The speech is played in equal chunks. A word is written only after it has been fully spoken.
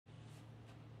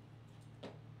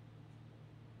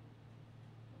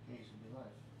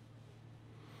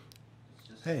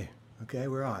Hey, okay,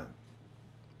 we're on.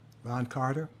 Ron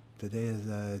Carter. Today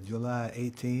is July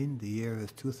 18. The year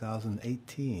is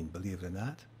 2018, believe it or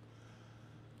not.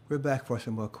 We're back for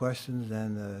some more questions,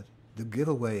 and the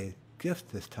giveaway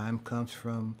gift this time comes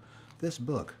from this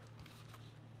book.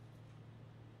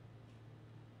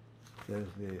 There's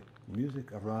the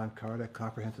Music of Ron Carter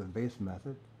Comprehensive Bass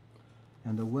Method.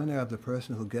 And the winner of the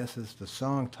person who guesses the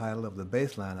song title of the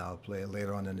bass line I'll play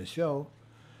later on in the show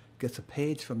gets a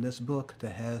page from this book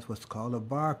that has what's called a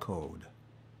barcode.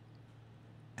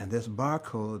 And this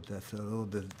barcode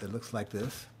that looks like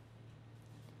this.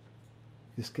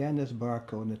 You scan this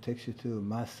barcode and it takes you to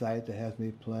my site that has me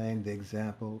playing the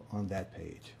example on that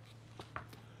page.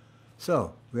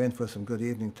 So, we're in for some good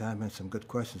evening time and some good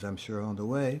questions I'm sure on the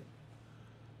way.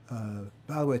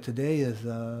 By the way, today is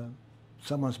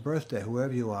someone's birthday,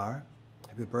 whoever you are.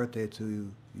 Happy birthday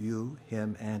to you,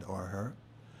 him, and or her.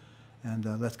 And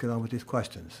let's get on with these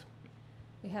questions.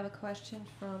 We have a question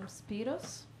from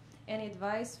Spiros. Any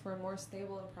advice for more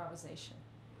stable improvisation?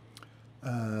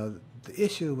 The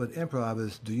issue with improv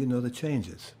is, do you know the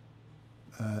changes?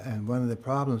 And one of the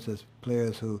problems is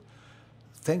players who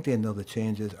think they know the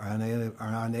changes are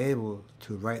unable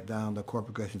to write down the chord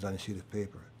progressions on a sheet of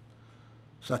paper.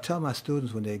 So I tell my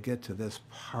students when they get to this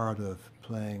part of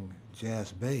playing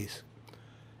jazz bass,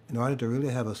 in order to really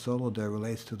have a solo that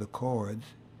relates to the chords,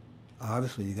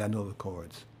 obviously you got to know the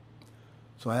chords.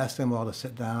 So I ask them all to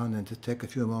sit down and to take a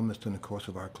few moments during the course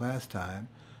of our class time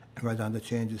and write down the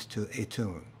changes to a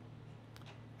tune.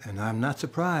 And I'm not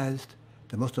surprised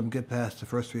that most of them get past the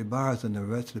first 3 bars and the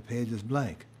rest of the page is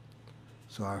blank.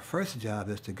 So our first job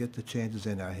is to get the changes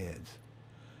in our heads.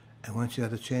 And once you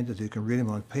have the changes, you can read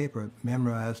them on paper,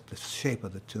 memorize the shape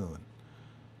of the tune.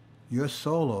 Your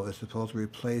solo is supposed to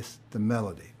replace the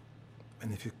melody.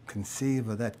 And if you conceive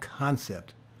of that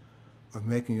concept of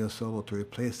making your solo to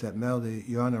replace that melody,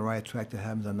 you're on the right track to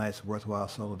having a nice, worthwhile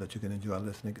solo that you can enjoy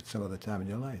listening at some other time in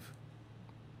your life.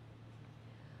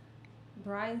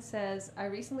 Brian says, I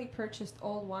recently purchased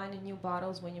old wine in new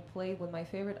bottles when you played with my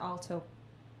favorite alto,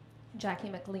 Jackie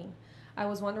McLean. I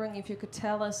was wondering if you could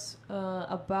tell us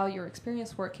about your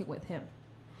experience working with him.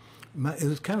 It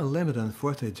was kind of limited,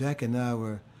 unfortunately. Jackie and I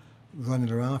were running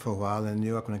around for a while in New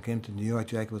York. When I came to New York,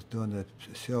 Jackie was doing a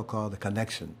show called The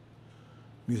Connection,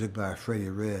 music by Freddie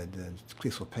Redd and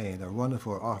Cecil Payne, a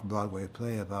wonderful off-Broadway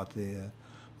play about the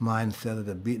mindset of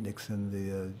the beatniks and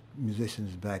the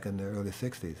musicians back in the early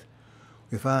 60s.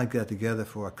 We finally got together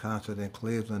for a concert in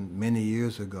Cleveland many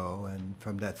years ago, and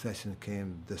from that session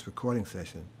came this recording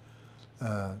session.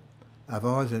 I've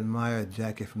always admired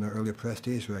Jackie from the early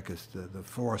Prestige records, the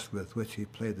force with which he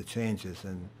played the changes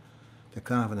and the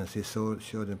confidence he showed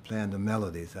in playing the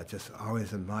melodies. I just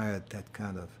always admired that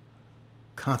kind of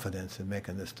confidence in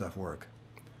making this stuff work.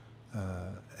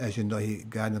 As you know, he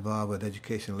got involved with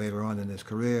education later on in his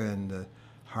career, and the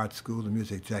Hart School of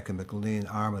Music, Jackie McLean,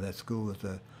 arm of that school, was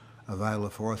a vital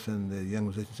force in the young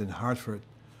musicians in Hartford,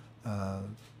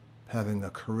 having a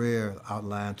career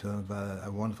outlined to him by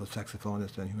a wonderful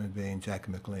saxophonist and human being,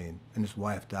 Jackie McLean, and his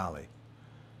wife, Dolly.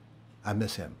 I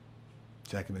miss him.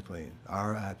 Jackie McLean,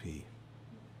 R.I.P.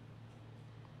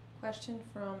 Question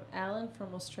from Alan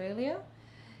from Australia.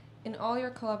 In all your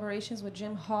collaborations with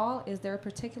Jim Hall, is there a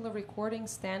particular recording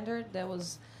standard that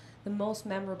was the most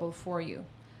memorable for you?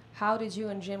 How did you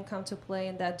and Jim come to play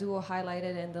in that duo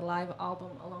highlighted in the live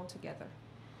album Alone Together?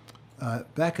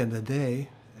 Back in the day,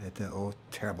 at the old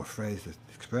terrible phrase,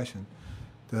 expression,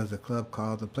 there was a club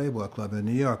called the Playboy Club in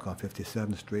New York on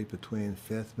 57th Street between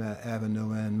 5th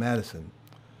Avenue and Madison.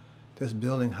 This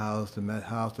building housed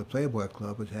the Playboy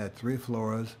Club, which had 3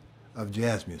 floors of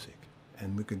jazz music.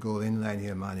 And we could go any night and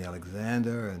hear Monty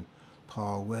Alexander and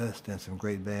Paul West and some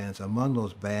great bands. Among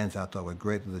those bands I thought were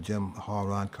great was the Jim Hall,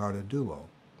 Ron Carter duo.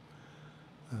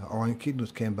 Orrin Keaton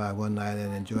came by one night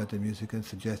and enjoyed the music and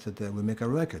suggested that we make a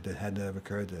record. That hadn't ever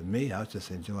occurred to me. I was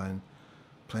just enjoying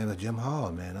playing with Jim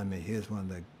Hall, man. I mean, he's one of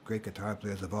the great guitar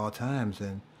players of all times,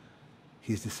 and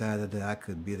he's decided that I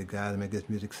could be the guy to make his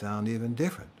music sound even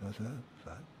different. So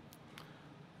I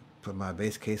put my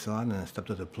bass case on and stepped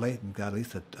to the plate and got at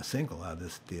least a single out of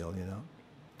this deal, you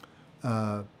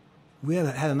know. We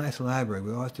had a nice library.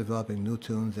 We were always developing new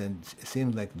tunes, and it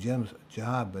seemed like Jim's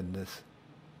job in this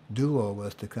duo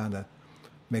was to kind of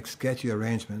make sketchy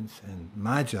arrangements, and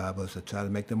my job was to try to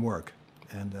make them work.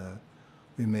 And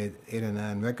we made 8 or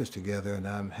 9 records together, and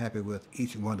I'm happy with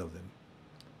each one of them.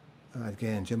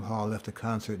 Again, Jim Hall left the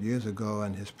concert years ago,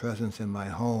 and his presence in my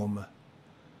home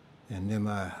and near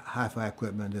my hi-fi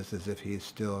equipment is as if he's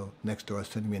still next door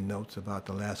sending me notes about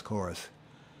the last chorus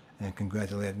and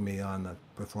congratulating me on the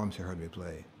performance he heard me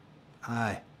play.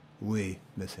 We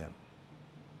miss him.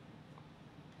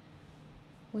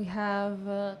 We have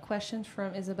a question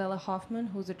from Isabella Hoffman,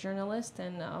 who's a journalist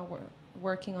and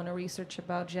working on a research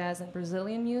about jazz and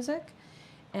Brazilian music.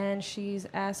 And she's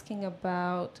asking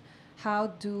about how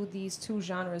do these two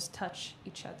genres touch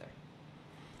each other?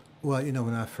 Well, you know,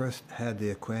 when I first had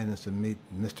the acquaintance to meet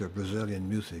Mr. Brazilian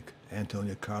music,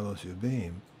 Antonio Carlos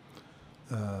Jobim,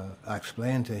 I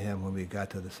explained to him when we got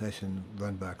to the session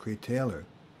run by Creed Taylor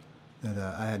that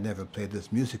I had never played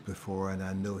this music before, and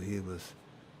I knew he was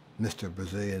Mr.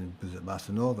 Brazilian Bossa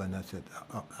Nova, and I said,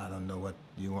 I don't know what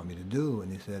you want me to do. And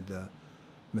he said,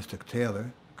 Mr.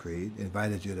 Taylor, Creed,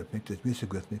 invited you to make this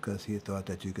music with me because he thought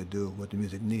that you could do what the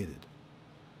music needed.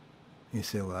 He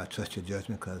said, well, I trust your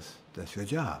judgment because that's your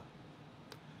job.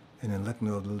 And in looking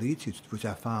over the lead sheets, which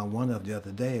I found one of the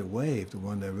other day, Wave, the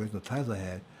one the original title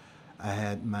I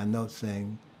had my notes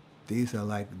saying, these are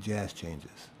like jazz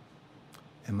changes.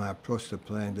 And my approach to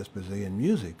playing this Brazilian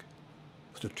music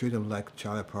was to treat them like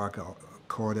Charlie Parker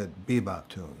chorded bebop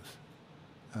tunes.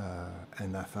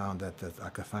 And I found that I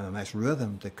could find a nice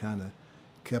rhythm that kind of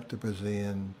kept the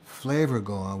Brazilian flavor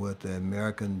going with the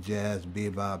American jazz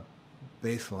bebop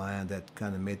bass line that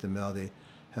kind of made the melody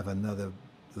have another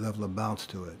level of bounce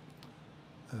to it.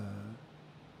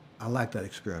 I liked that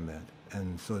experiment,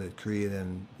 and so did Creed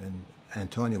and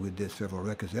Antonio. We did several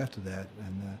records after that,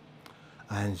 and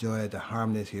I enjoyed the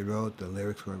harmonies he wrote. The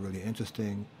lyrics were really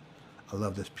interesting. I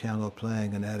loved his piano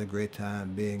playing, and I had a great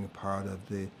time being a part of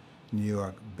the New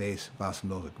York-based bossa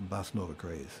nova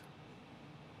craze.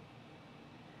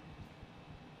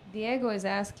 Diego is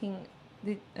asking,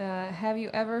 have you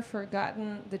ever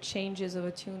forgotten the changes of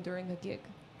a tune during a gig?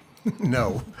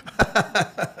 No.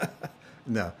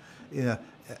 No. You know,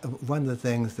 one of the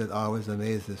things that always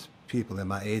amazes people in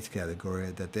my age category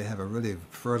is that they have a really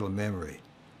fertile memory.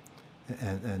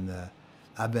 And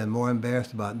I've been more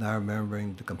embarrassed about not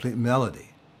remembering the complete melody.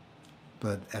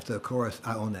 But after the chorus,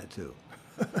 I own that too.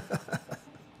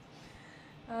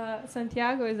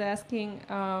 Santiago is asking,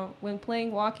 when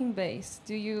playing walking bass,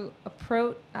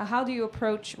 how do you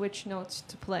approach which notes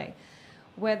to play,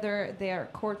 whether they are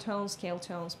chord tones, scale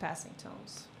tones, passing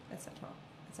tones, etc.,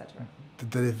 etc.?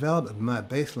 The development of my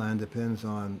bass line depends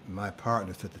on my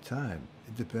partners at the time.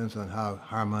 It depends on how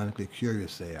harmonically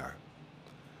curious they are.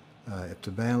 If the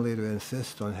band leader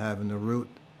insists on having the root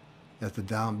as the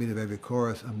downbeat of every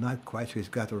chorus, I'm not quite sure he's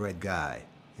got the right guy,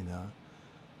 you know.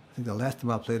 I think the last time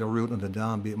I played a root on the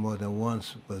downbeat more than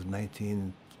once was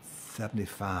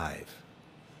 1975.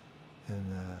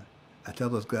 And I tell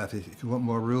those guys, if you want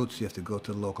more roots, you have to go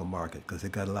to the local market because they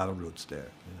got a lot of roots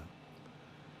there, you know.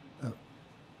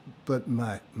 But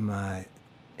my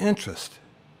interest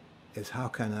is how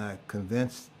can I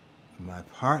convince my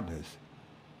partners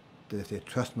that if they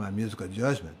trust my musical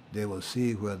judgment, they will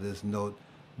see where this note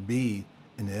B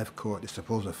in the F chord is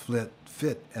supposed to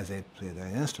fit as they play their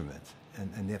instruments.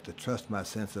 And they have to trust my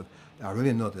sense of, I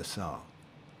really know this song.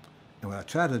 And what I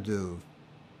try to do,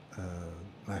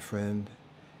 my friend,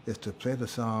 is to play the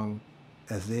song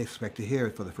as they expect to hear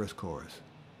it for the first chorus.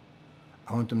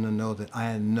 I want them to know that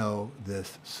I know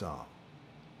this song.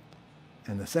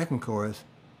 And the second chorus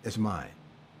is mine.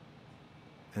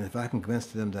 And if I can convince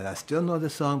them that I still know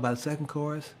this song by the second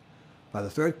chorus, by the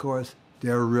third chorus,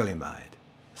 they're really mine.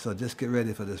 So just get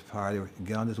ready for this party,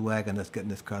 get on this wagon, let's get in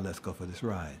this car, let's go for this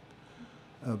ride.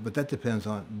 But that depends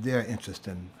on their interest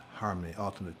in harmony,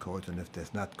 alternate chords, and if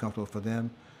that's not comfortable for them,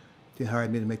 they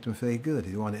hired me to make them feel good.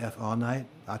 If you want to F all night,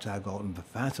 I'll try to go out and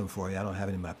find some for you. I don't have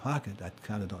any in my pocket. I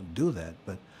kind of don't do that,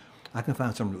 but I can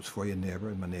find some roots for you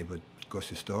in my neighborhood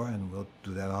grocery store, and we'll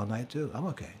do that all night too. I'm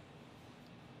okay.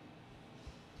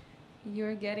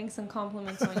 You're getting some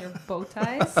compliments on your bow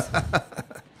ties.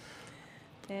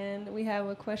 And we have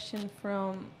a question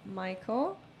from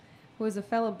Michael, who is a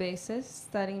fellow bassist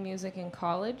studying music in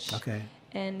college. Okay.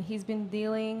 And he's been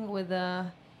dealing with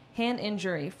a hand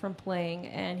injury from playing,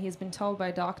 and he's been told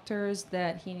by doctors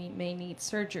that he may need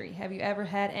surgery. Have you ever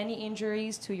had any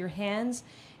injuries to your hands?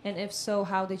 And if so,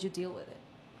 how did you deal with it?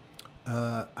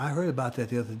 I heard about that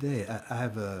the other day. I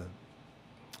have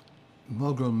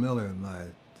Mulgrew Miller, my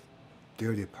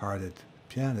dear departed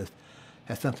pianist,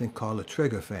 has something called a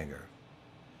trigger finger.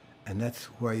 And that's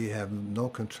where you have no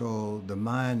control. The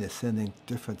mind is sending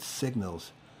different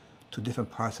signals to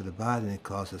different parts of the body, and it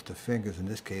causes the fingers, in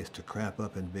this case, to cramp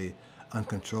up and be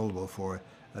uncontrollable for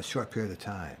a short period of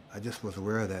time. I just was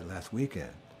aware of that last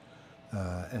weekend.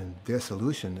 And their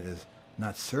solution is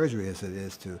not surgery as it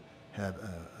is to have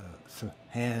some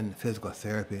hand physical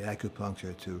therapy,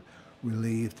 acupuncture, to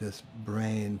relieve this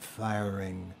brain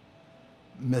firing,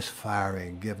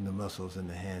 misfiring, giving the muscles in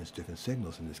the hands different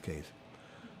signals in this case.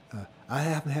 I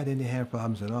haven't had any hand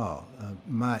problems at all.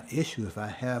 My issue, if I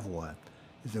have one,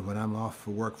 is that when I'm off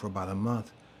for work for about a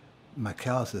month, my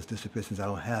calluses disappear. Since I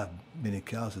don't have many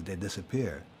calluses, they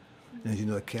disappear. And as you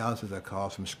know, calluses are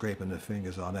caused from scraping the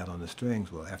fingers, all that on the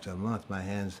strings. Well, after a month, my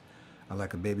hands are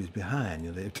like a baby's behind.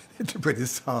 You know, they're pretty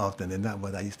soft, and they're not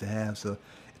what I used to have. So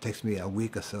it takes me a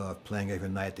week or so of playing every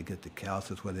night to get the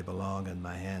calluses where they belong, and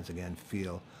my hands again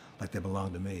feel like they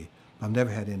belong to me. I've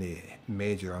never had any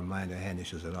major or minor hand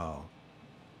issues at all.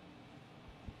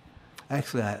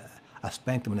 Actually, I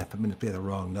spanked them when they played the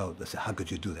wrong note. I said, "How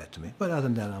could you do that to me?" But other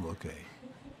than that, I'm okay.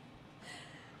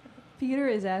 Peter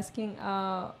is asking,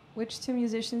 which two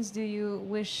musicians do you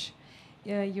wish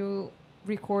you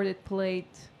recorded, played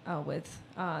with,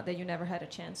 that you never had a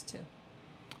chance to?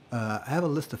 I have a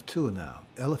list of two now.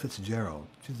 Ella Fitzgerald,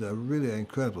 she's a really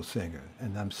incredible singer,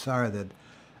 and I'm sorry that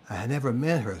I had never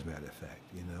met her, as a matter of fact,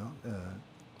 you know.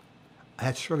 I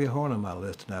had Shirley Horn on my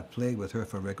list, and I played with her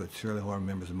for a record. Shirley Horn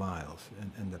remembers Miles.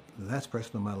 And the last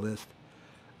person on my list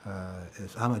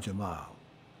is Ahmad Jamal.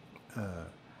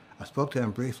 I spoke to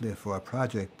him briefly for a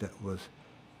project that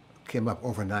came up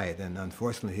overnight, and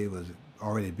unfortunately he was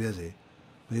already busy.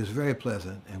 But he was very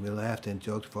pleasant, and we laughed and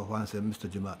joked for a while and said, "Mr.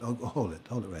 Jamal, oh, hold it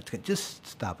right. Just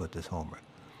stop with this homework.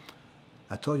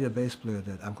 I told your bass player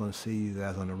that I'm going to see you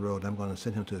guys on the road. I'm going to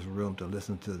send him to his room to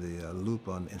listen to the loop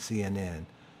on CNN,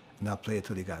 and I'll play it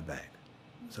till he got back.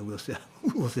 So we'll see,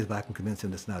 we'll see if I can convince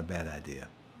him that's not a bad idea."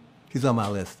 He's on my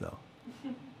list, though.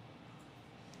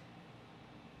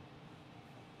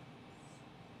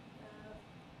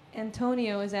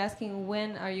 Antonio is asking,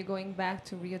 when are you going back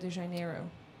to Rio de Janeiro?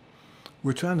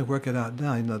 We're trying to work it out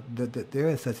now. You know, there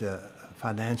is such a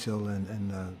financial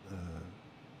and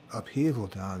upheaval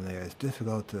down there. It's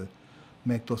difficult to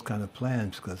make those kind of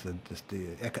plans because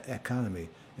the economy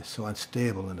is so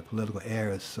unstable and the political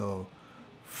air is so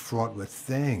fraught with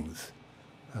things.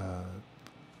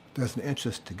 There's an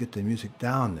interest to get the music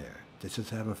down there. They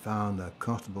just haven't found a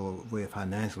comfortable way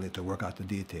financially to work out the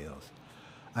details.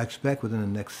 I expect within the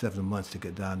next 7 months to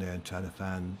get down there and try to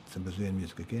find some Brazilian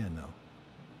music again, though.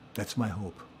 That's my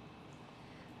hope.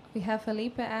 We have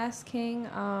Felipe asking,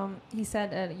 he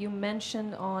said that you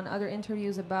mentioned on other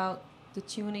interviews about the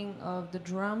tuning of the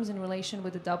drums in relation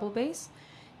with the double bass.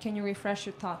 Can you refresh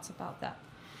your thoughts about that?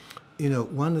 You know,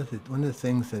 one of the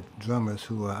things that drummers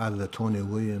who are out of the Tony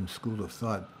Williams school of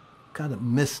thought kind of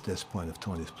missed this point of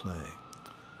Tony's playing.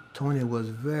 Tony was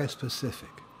very specific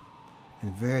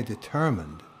and very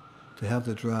determined to have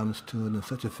the drums tuned in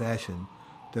such a fashion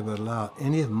that would allow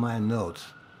any of my notes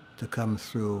to come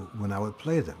through when I would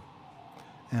play them.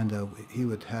 And he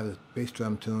would have his bass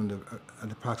drum tuned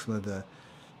at approximately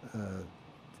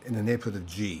in the neighborhood of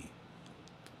G.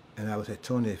 And I would say,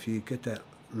 "Tony, if you get that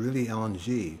really on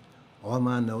G, all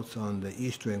my notes on the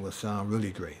E string will sound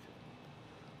really great."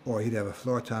 Or he'd have a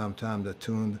floor tom that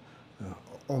tuned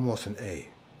almost an A,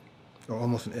 or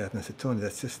almost an F. And I said, "Tony,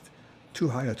 that's just too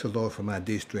high or too low for my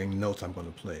D string notes I'm going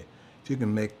to play. If you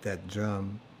can make that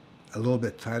drum a little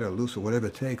bit tighter, looser, whatever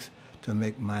it takes to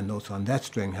make my notes on that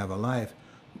string have a life,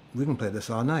 we can play this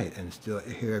all night and still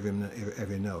hear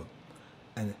every note."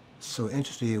 And so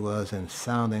interested he was in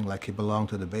sounding like he belonged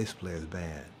to the bass player's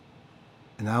band.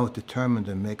 And I was determined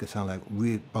to make it sound like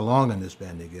we belong in this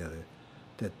band together,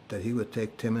 that he would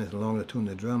take 10 minutes longer to tune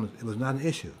the drums. It was not an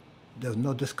issue. There was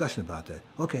no discussion about that.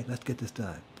 Okay, let's get this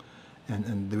done.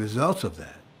 And the results of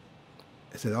that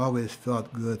is it always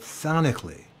felt good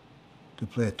sonically to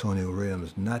play at Tony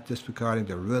Williams, not just regarding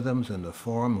the rhythms and the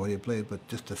form, what he played, but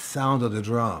just the sound of the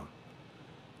drum.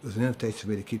 It was an invitation for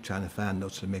me to keep trying to find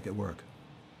notes to make it work.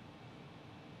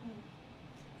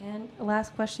 And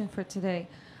last question for today.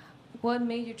 What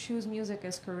made you choose music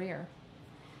as career?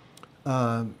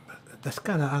 That's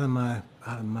kind of out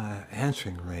of my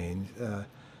answering range.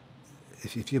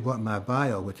 If you bought my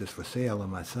bio, which is for sale on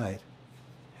my site,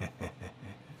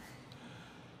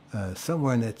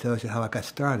 somewhere in there tells you how I got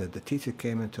started. The teacher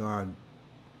came into our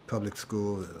public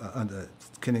school,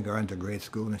 kindergarten to grade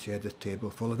school, and she had this table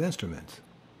full of instruments.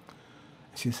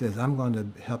 She says, "I'm going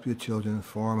to help you children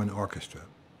form an orchestra.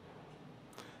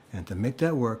 And to make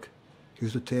that work,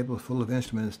 here's a table full of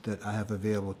instruments that I have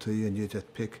available to you, and you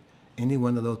just pick any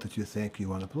one of those that you think you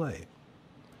want to play."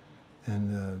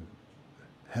 And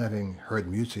having heard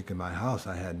music in my house,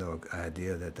 I had no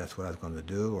idea that that's what I was going to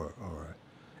do or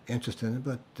interest in it,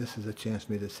 but this is a chance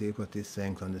for me to see what these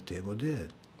things on the table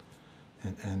did.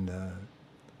 And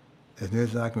as near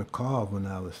as I can recall, when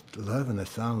I was 11, it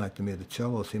sounded like to me the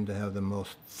cello seemed to have the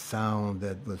most sound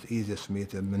that was easiest for me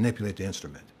to manipulate the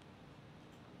instrument.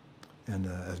 And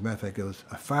as a matter of fact, it was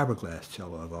a fiberglass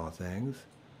cello of all things,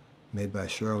 made by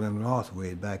Sherlin Roth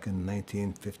way back in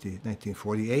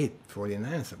 1948,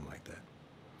 49, something like that.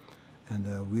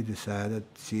 And we decided,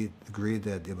 she agreed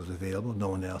that it was available. No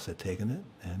one else had taken it.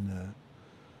 And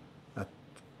I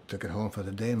took it home for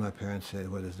the day, and my parents said,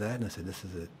 "What is that?" And I said, "This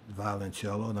is a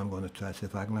violoncello, and I'm going to try to see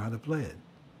if I can learn how to play it."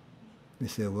 He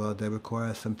said, "Well, that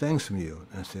requires some things from you."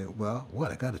 And I said, "Well,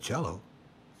 what? I got a cello."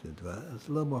 He said, "Well, it's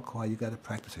a little more quiet. You got to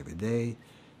practice every day.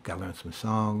 Got to learn some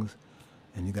songs,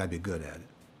 and you got to be good at it."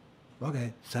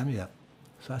 Okay, sign me up.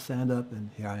 So I signed up, and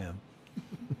here I am.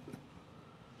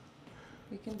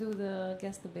 We can do the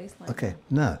guess the bass line. Okay,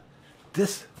 now,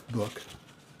 this book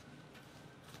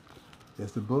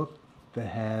is the book that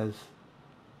has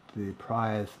the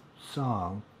prize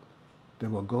song that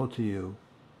will go to you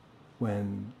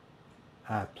when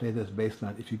I play this bass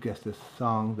line, if you guess this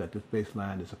song that this bass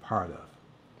line is a part of.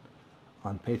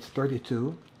 On page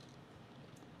 32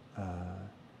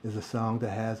 is a song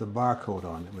that has a barcode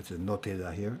on it, which is notated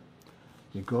out here.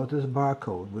 You go to this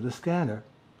barcode with a scanner,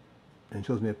 and it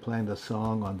shows me playing the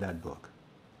song on that book.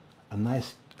 A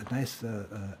nice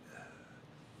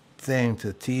thing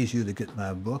to tease you to get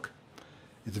my book.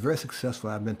 It's very successful.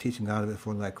 I've been teaching out of it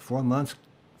for like 4 months,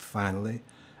 finally.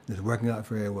 And it's working out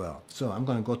very well. So I'm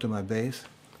going to go to my bass,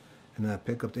 and I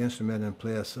pick up the instrument and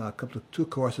play two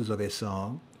courses of a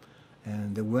song,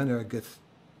 and the winner gets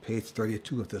page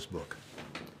 32 of this book.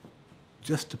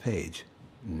 Just the page,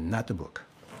 not the book.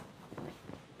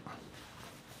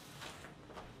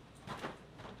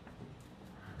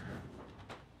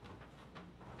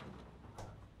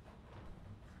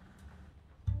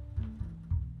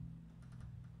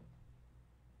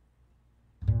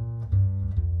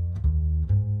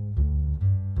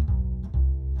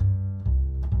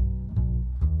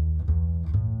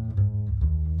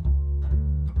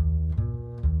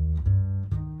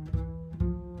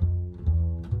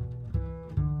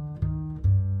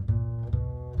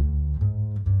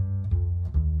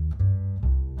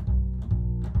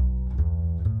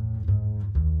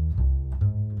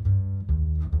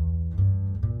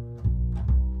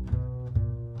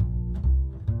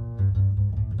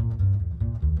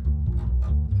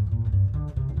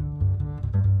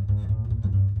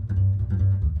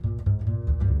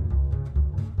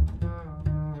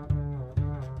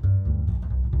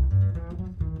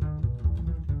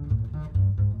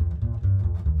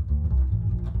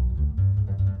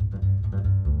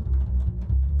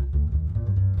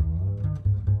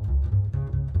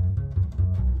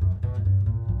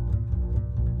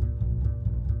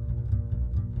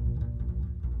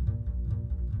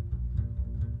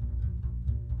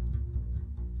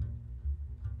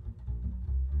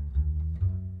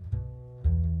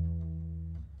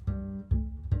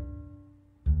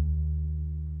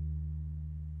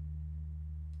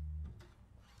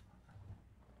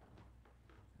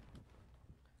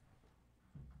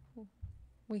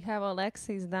 We have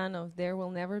Alexis done of There Will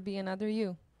Never Be Another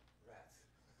You.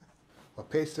 Well,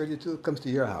 page 32 comes to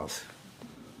your house.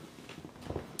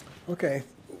 Okay,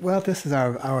 well, this is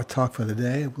our talk for the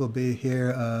day. We'll be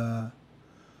here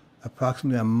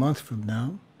approximately a month from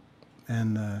now,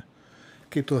 and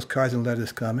keep those cards and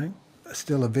letters coming.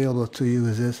 Still available to you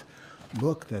is this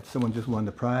book that someone just won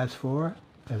the prize for.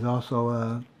 There's also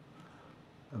a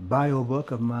bio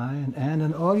book of mine and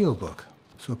an audio book.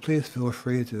 So please feel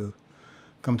free to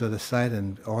come to the site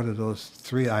and order those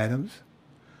 3 items.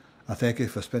 I thank you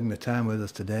for spending the time with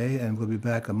us today, and we'll be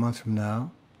back a month from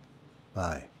now.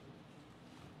 Bye.